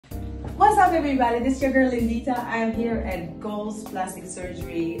What's up, everybody? This is your girl Lindita. I am here at Goals Plastic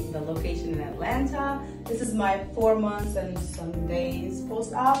Surgery, the location in Atlanta. This is my 4 months and some days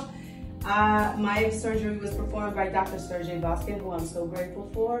post-op. My surgery was performed by Dr. Sergey Boskin, who I'm so grateful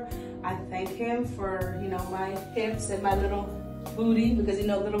for. I thank him for, my hips and my little booty, because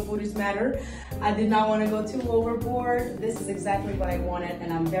little booties matter. I did not want to go too overboard. This is exactly what I wanted,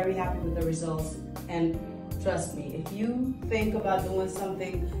 and I'm very happy with the results. And trust me, if you think about doing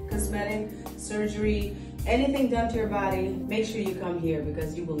something cosmetic, surgery, anything done to your body, make sure you come here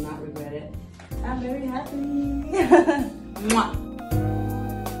because you will not regret it. I'm very happy. Mwah.